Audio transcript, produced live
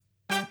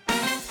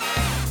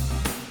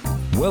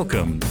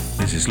Welcome.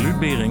 This is Luc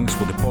Berings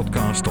with a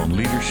podcast on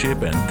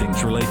leadership and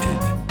things related.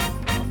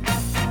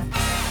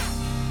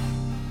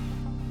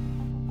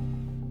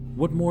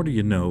 What more do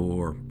you know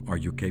or are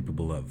you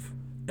capable of?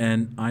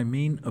 And I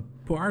mean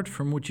apart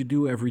from what you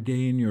do every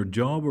day in your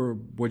job or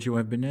what you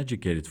have been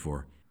educated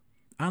for.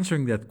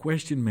 Answering that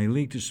question may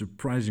lead to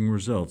surprising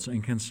results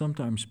and can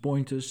sometimes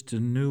point us to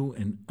new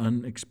and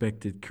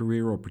unexpected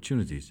career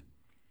opportunities.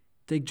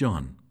 Take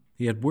John.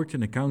 He had worked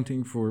in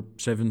accounting for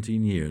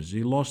 17 years.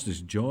 He lost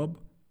his job,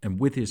 and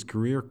with his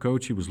career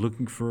coach, he was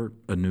looking for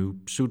a new,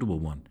 suitable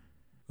one.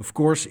 Of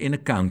course, in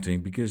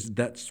accounting, because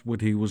that's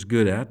what he was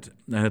good at,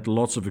 had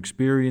lots of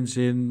experience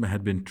in,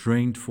 had been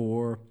trained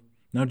for.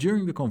 Now,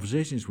 during the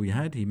conversations we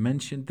had, he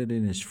mentioned that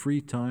in his free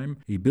time,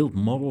 he built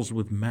models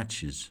with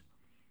matches.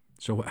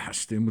 So I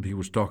asked him what he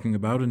was talking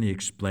about, and he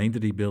explained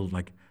that he built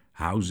like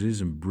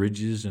houses and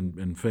bridges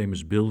and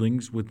famous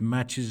buildings with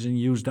matches and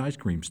used ice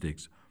cream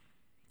sticks.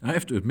 I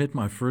have to admit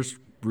my first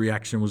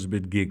reaction was a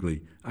bit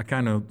giggly. I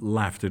kind of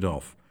laughed it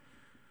off.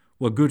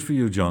 Well, good for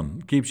you,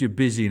 John. Keeps you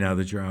busy now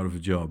that you're out of a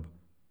job.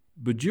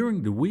 But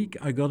during the week,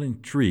 I got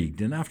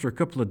intrigued, and after a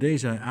couple of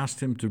days, I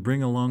asked him to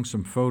bring along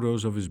some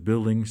photos of his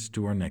buildings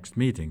to our next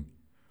meeting.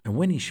 And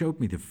when he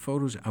showed me the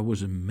photos, I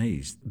was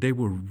amazed. They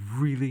were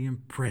really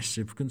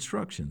impressive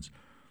constructions.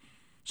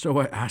 So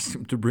I asked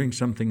him to bring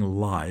something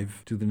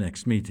live to the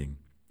next meeting.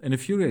 And a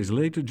few days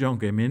later, John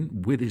came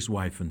in with his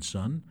wife and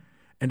son,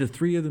 and the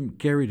three of them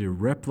carried a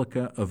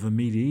replica of a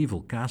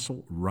medieval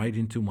castle right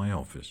into my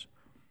office.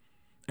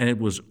 And it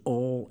was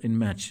all in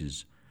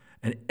matches.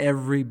 And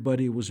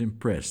everybody was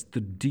impressed.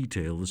 The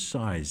detail, the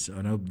size,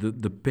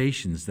 the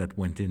patience that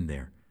went in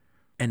there.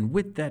 And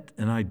with that,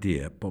 an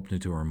idea popped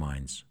into our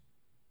minds.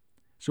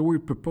 So we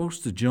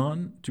proposed to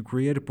John to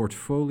create a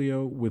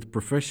portfolio with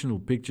professional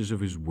pictures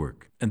of his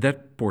work. And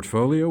that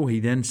portfolio he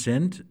then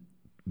sent,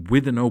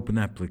 with an open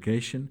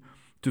application,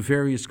 to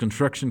various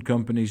construction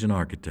companies and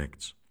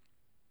architects.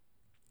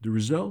 The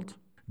result?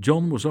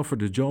 John was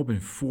offered a job in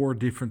 4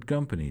 different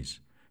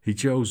companies. He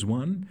chose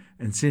one,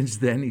 and since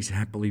then he's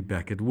happily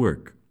back at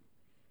work.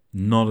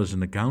 Not as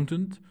an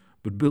accountant,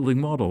 but building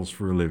models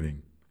for a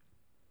living.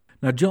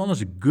 Now, John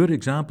is a good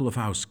example of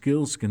how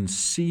skills can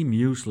seem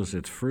useless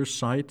at first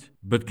sight,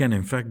 but can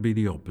in fact be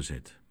the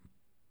opposite.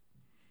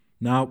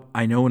 Now,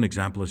 I know an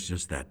example is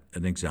just that,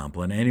 an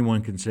example, and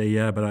anyone can say,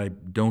 yeah, but I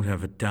don't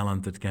have a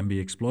talent that can be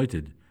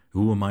exploited.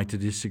 Who am I to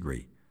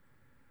disagree?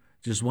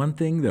 Just one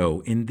thing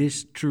though, in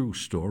this true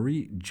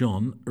story,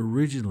 John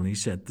originally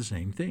said the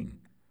same thing.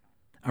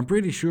 I'm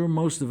pretty sure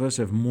most of us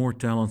have more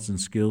talents and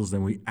skills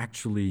than we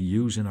actually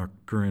use in our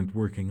current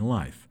working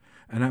life.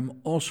 And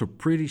I'm also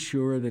pretty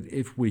sure that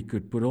if we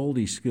could put all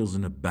these skills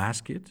in a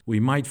basket,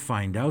 we might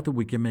find out that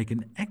we can make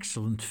an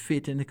excellent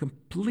fit in a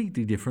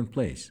completely different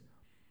place.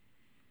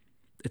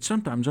 It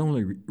sometimes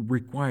only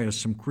requires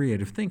some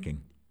creative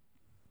thinking.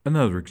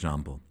 Another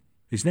example.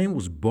 His name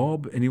was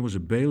Bob, and he was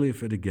a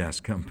bailiff at a gas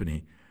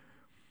company.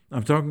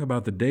 I'm talking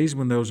about the days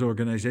when those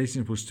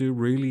organizations were still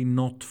really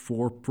not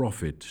for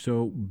profit,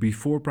 so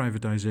before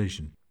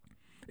privatization.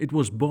 It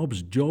was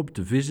Bob's job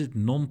to visit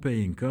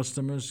non-paying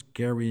customers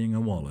carrying a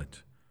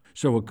wallet.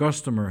 So a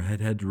customer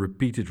had had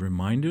repeated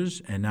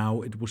reminders, and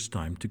now it was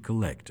time to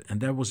collect, and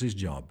that was his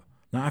job.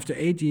 Now, after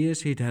 8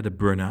 years, he'd had a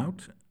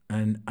burnout,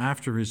 and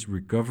after his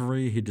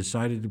recovery, he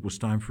decided it was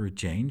time for a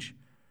change,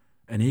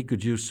 and he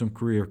could use some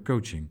career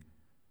coaching.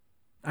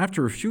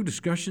 After a few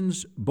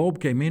discussions, Bob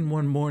came in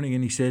one morning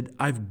and he said,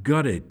 "I've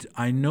got it.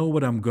 I know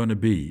what I'm going to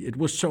be. It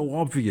was so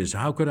obvious.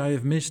 How could I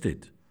have missed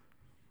it?"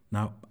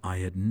 Now, I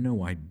had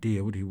no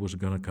idea what he was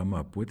going to come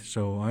up with,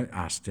 so I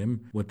asked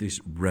him what this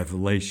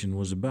revelation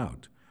was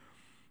about.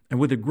 And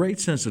with a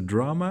great sense of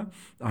drama,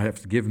 I have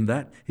to give him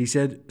that, he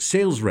said,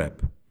 "Sales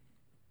rep."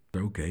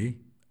 Okay,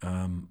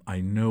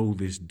 I know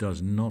this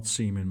does not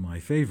seem in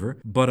my favor,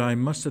 but I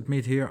must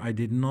admit here I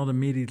did not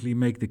immediately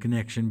make the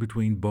connection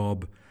between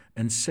Bob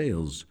and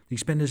sales. He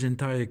spent his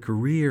entire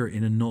career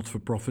in a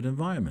not-for-profit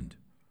environment.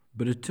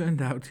 But it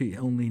turned out he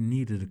only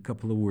needed a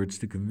couple of words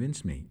to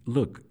convince me.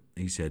 "Look,"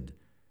 he said,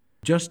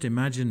 "just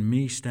imagine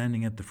me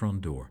standing at the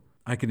front door.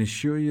 I can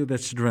assure you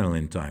that's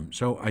adrenaline time.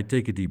 So I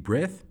take a deep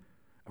breath,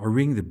 I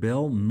ring the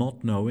bell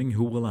not knowing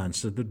who will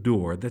answer the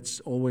door.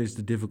 That's always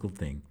the difficult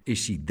thing. Is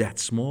she that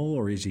small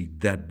or is he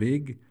that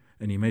big?"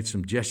 And he made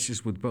some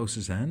gestures with both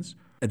his hands.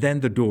 And then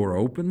the door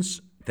opens.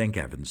 Thank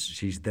heavens,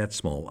 she's that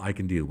small. I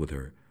can deal with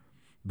her.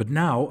 But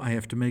now I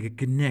have to make a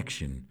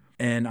connection,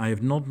 and I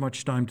have not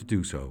much time to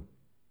do so.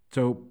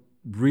 So,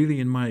 really,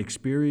 in my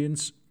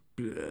experience,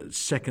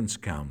 seconds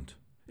count.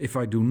 If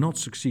I do not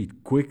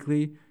succeed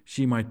quickly,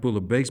 she might pull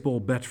a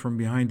baseball bat from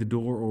behind the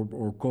door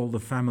or call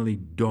the family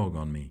dog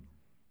on me.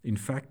 In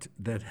fact,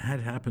 that had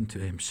happened to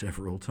him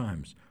several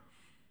times.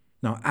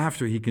 Now,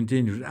 he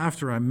continued,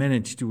 after I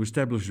managed to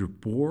establish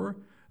rapport,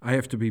 I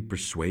have to be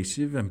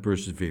persuasive and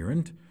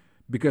perseverant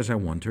because I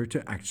want her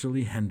to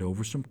actually hand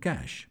over some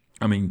cash.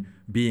 I mean,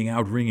 being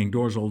out ringing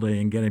doors all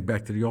day and getting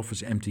back to the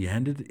office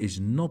empty-handed is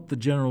not the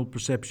general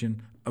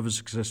perception of a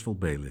successful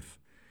bailiff.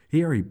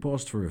 Here he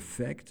paused for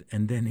effect,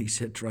 and then he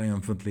said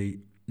triumphantly,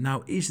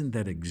 Now, isn't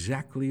that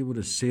exactly what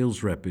a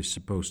sales rep is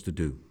supposed to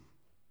do?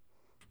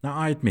 Now,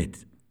 I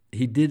admit,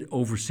 he did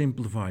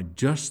oversimplify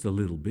just a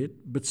little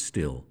bit, but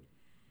still.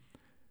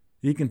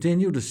 He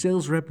continued, a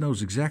sales rep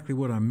knows exactly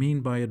what I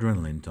mean by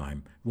adrenaline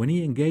time. When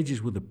he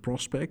engages with a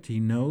prospect, he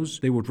knows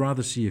they would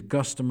rather see a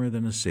customer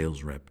than a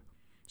sales rep.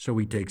 So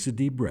he takes a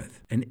deep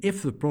breath. And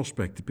if the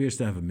prospect appears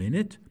to have a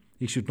minute,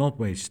 he should not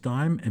waste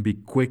time and be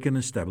quick in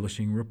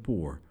establishing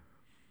rapport.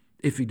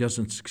 If he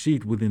doesn't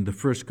succeed within the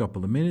first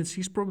couple of minutes,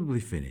 he's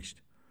probably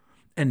finished.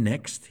 And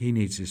next, he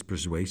needs his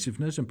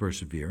persuasiveness and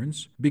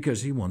perseverance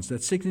because he wants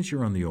that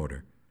signature on the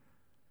order.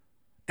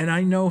 And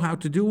I know how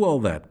to do all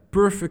that.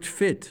 Perfect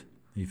fit,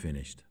 he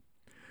finished.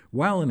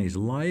 While in his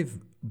life,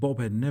 Bob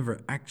had never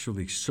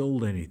actually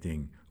sold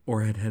anything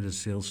or had had a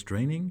sales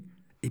training,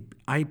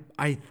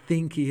 I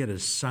think he had a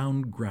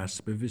sound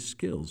grasp of his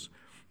skills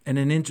and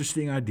an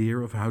interesting idea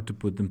of how to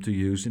put them to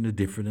use in a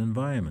different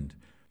environment.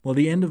 Well,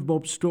 the end of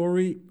Bob's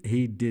story,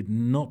 he did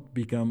not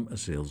become a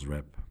sales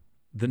rep.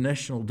 The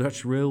National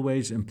Dutch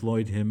Railways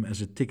employed him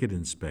as a ticket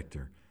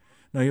inspector.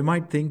 Now, you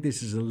might think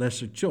this is a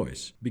lesser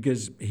choice,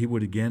 because he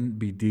would again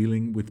be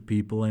dealing with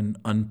people and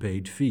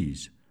unpaid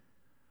fees.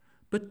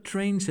 But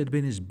trains had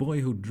been his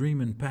boyhood dream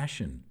and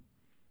passion.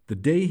 The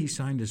day he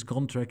signed his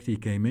contract, he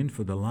came in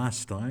for the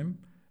last time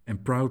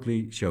and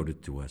proudly showed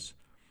it to us.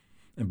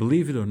 And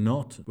believe it or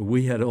not,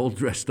 we had all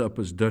dressed up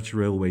as Dutch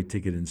railway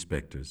ticket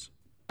inspectors.